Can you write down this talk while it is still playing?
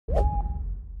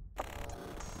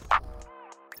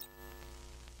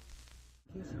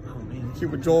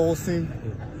kid with Joel Olsteen.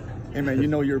 Hey man, you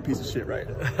know you're a piece of shit, right?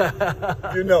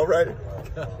 You know, right?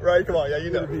 Right? Come on, yeah, you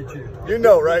know. You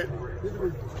know, right?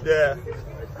 Yeah.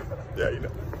 Yeah, you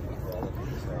know.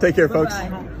 Take care, folks.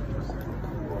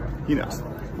 He knows.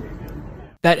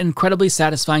 That incredibly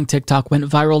satisfying TikTok went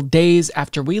viral days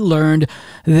after we learned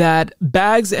that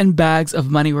bags and bags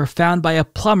of money were found by a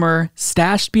plumber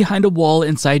stashed behind a wall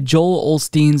inside Joel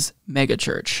Olsteen's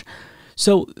megachurch.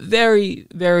 So very,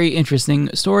 very interesting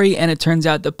story, and it turns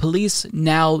out the police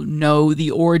now know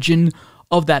the origin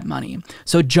of that money.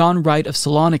 So John Wright of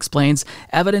Salon explains,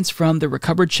 evidence from the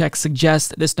recovered checks suggests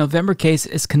that this November case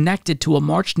is connected to a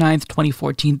March 9th,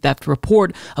 2014 theft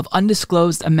report of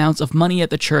undisclosed amounts of money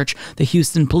at the church, the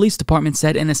Houston Police Department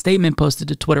said in a statement posted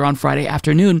to Twitter on Friday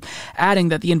afternoon, adding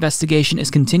that the investigation is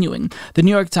continuing. The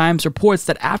New York Times reports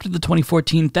that after the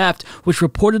 2014 theft, which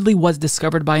reportedly was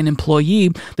discovered by an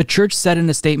employee, the church said in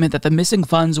a statement that the missing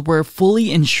funds were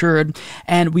fully insured,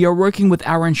 and we are working with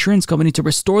our insurance company to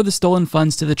restore the stolen funds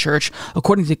to the church.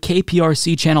 According to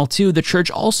KPRC Channel 2, the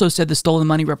church also said the stolen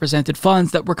money represented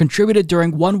funds that were contributed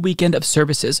during one weekend of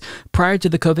services. Prior to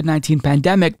the COVID-19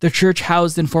 pandemic, the church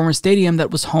housed in former stadium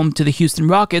that was home to the Houston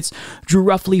Rockets drew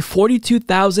roughly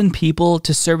 42,000 people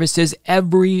to services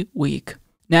every week.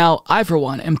 Now, I, for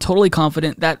one, am totally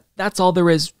confident that that's all there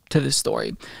is to this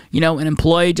story. You know, an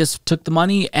employee just took the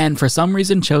money and for some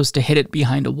reason chose to hid it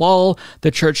behind a wall.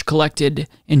 The church collected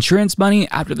insurance money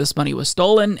after this money was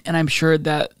stolen, and I'm sure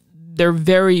that they're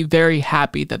very, very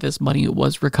happy that this money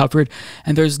was recovered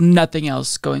and there's nothing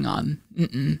else going on.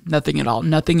 Nothing at all.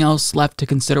 Nothing else left to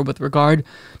consider with regard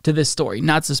to this story.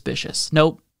 Not suspicious.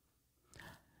 Nope.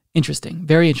 Interesting.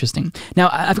 Very interesting. Now,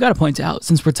 I've got to point out,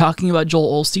 since we're talking about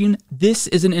Joel Olsteen, this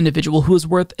is an individual who is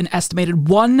worth an estimated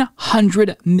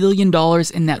 $100 million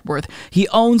in net worth. He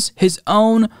owns his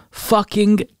own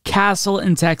fucking castle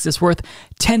in Texas worth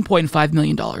 $10.5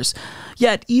 million.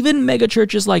 Yet, even mega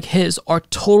churches like his are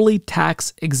totally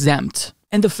tax exempt.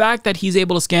 And the fact that he's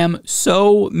able to scam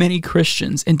so many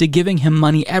Christians into giving him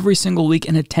money every single week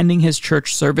and attending his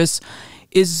church service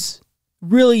is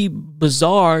really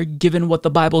bizarre given what the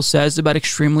Bible says about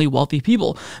extremely wealthy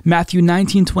people. Matthew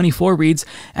 19:24 reads,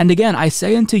 "And again, I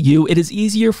say unto you, it is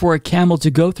easier for a camel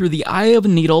to go through the eye of a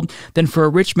needle than for a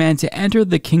rich man to enter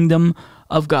the kingdom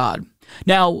of God."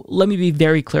 Now, let me be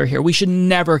very clear here. We should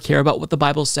never care about what the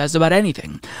Bible says about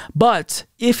anything. But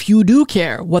if you do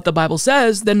care what the Bible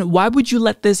says, then why would you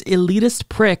let this elitist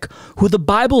prick who the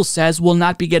Bible says will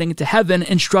not be getting into heaven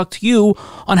instruct you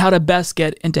on how to best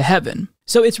get into heaven?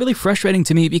 So it's really frustrating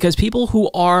to me because people who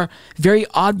are very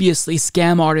obviously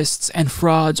scam artists and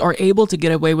frauds are able to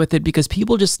get away with it because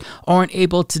people just aren't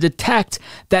able to detect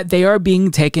that they are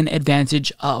being taken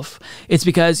advantage of. It's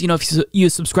because, you know, if you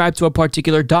subscribe to a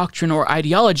particular doctrine or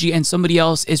ideology and somebody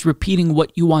else is repeating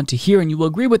what you want to hear and you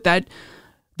agree with that,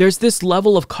 there's this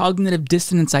level of cognitive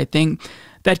dissonance, I think,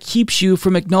 that keeps you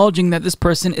from acknowledging that this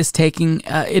person is taking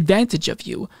advantage of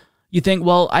you. You think,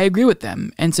 well, I agree with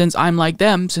them, and since I'm like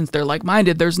them, since they're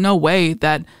like-minded, there's no way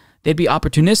that they'd be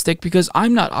opportunistic because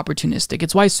I'm not opportunistic.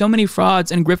 It's why so many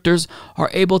frauds and grifters are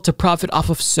able to profit off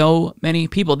of so many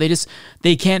people.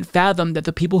 They can't fathom that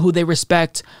the people who they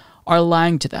respect are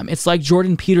lying to them. It's like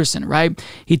Jordan Peterson, right?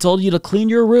 He told you to clean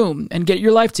your room and get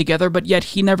your life together, but yet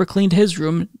he never cleaned his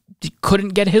room. He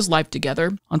couldn't get his life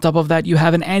together. On top of that, you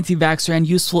have an anti-vaxxer and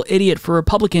useful idiot for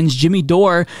Republicans, Jimmy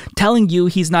Dore, telling you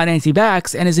he's not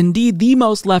anti-vax and is indeed the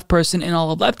most left person in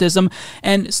all of leftism,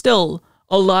 and still,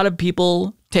 a lot of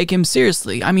people take him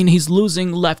seriously. I mean, he's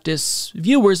losing leftist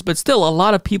viewers, but still, a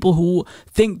lot of people who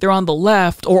think they're on the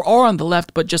left or are on the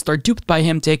left but just are duped by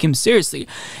him take him seriously.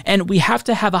 And we have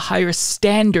to have a higher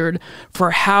standard for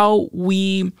how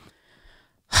we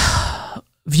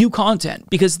view content,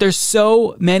 because there's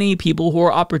so many people who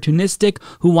are opportunistic,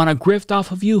 who want to grift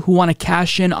off of you, who want to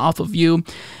cash in off of you,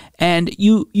 and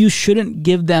you shouldn't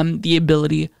give them the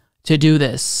ability to do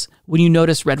this. When you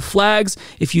notice red flags,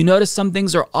 if you notice some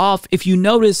things are off, if you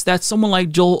notice that someone like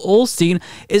Joel Olsteen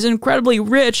is incredibly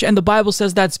rich and the Bible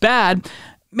says that's bad,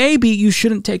 maybe you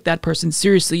shouldn't take that person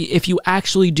seriously if you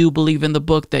actually do believe in the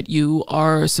book that you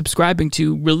are subscribing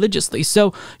to religiously.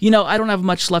 So, you know, I don't have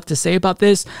much left to say about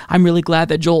this. I'm really glad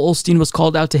that Joel Olsteen was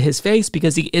called out to his face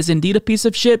because he is indeed a piece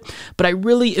of shit. But I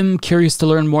really am curious to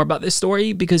learn more about this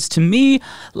story because to me,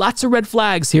 lots of red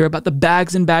flags here about the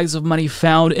bags and bags of money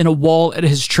found in a wall at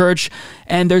his church.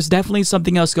 And there's definitely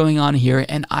something else going on here.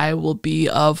 And I will be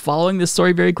following this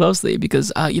story very closely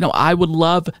because, you know, I would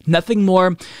love nothing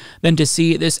more than to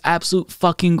see this absolute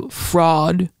fucking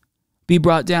fraud be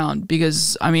brought down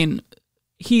because, I mean,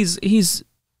 he's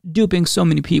duping so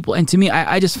many people. And to me,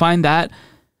 I just find that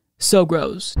so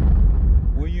gross.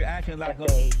 Will you you acting like a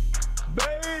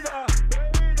beta.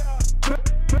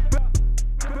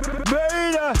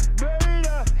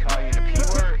 Call you the P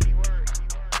word.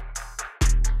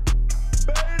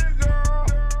 Beta girl.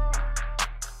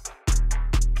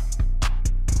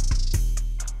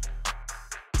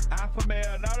 Alpha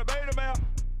male, not a beta male.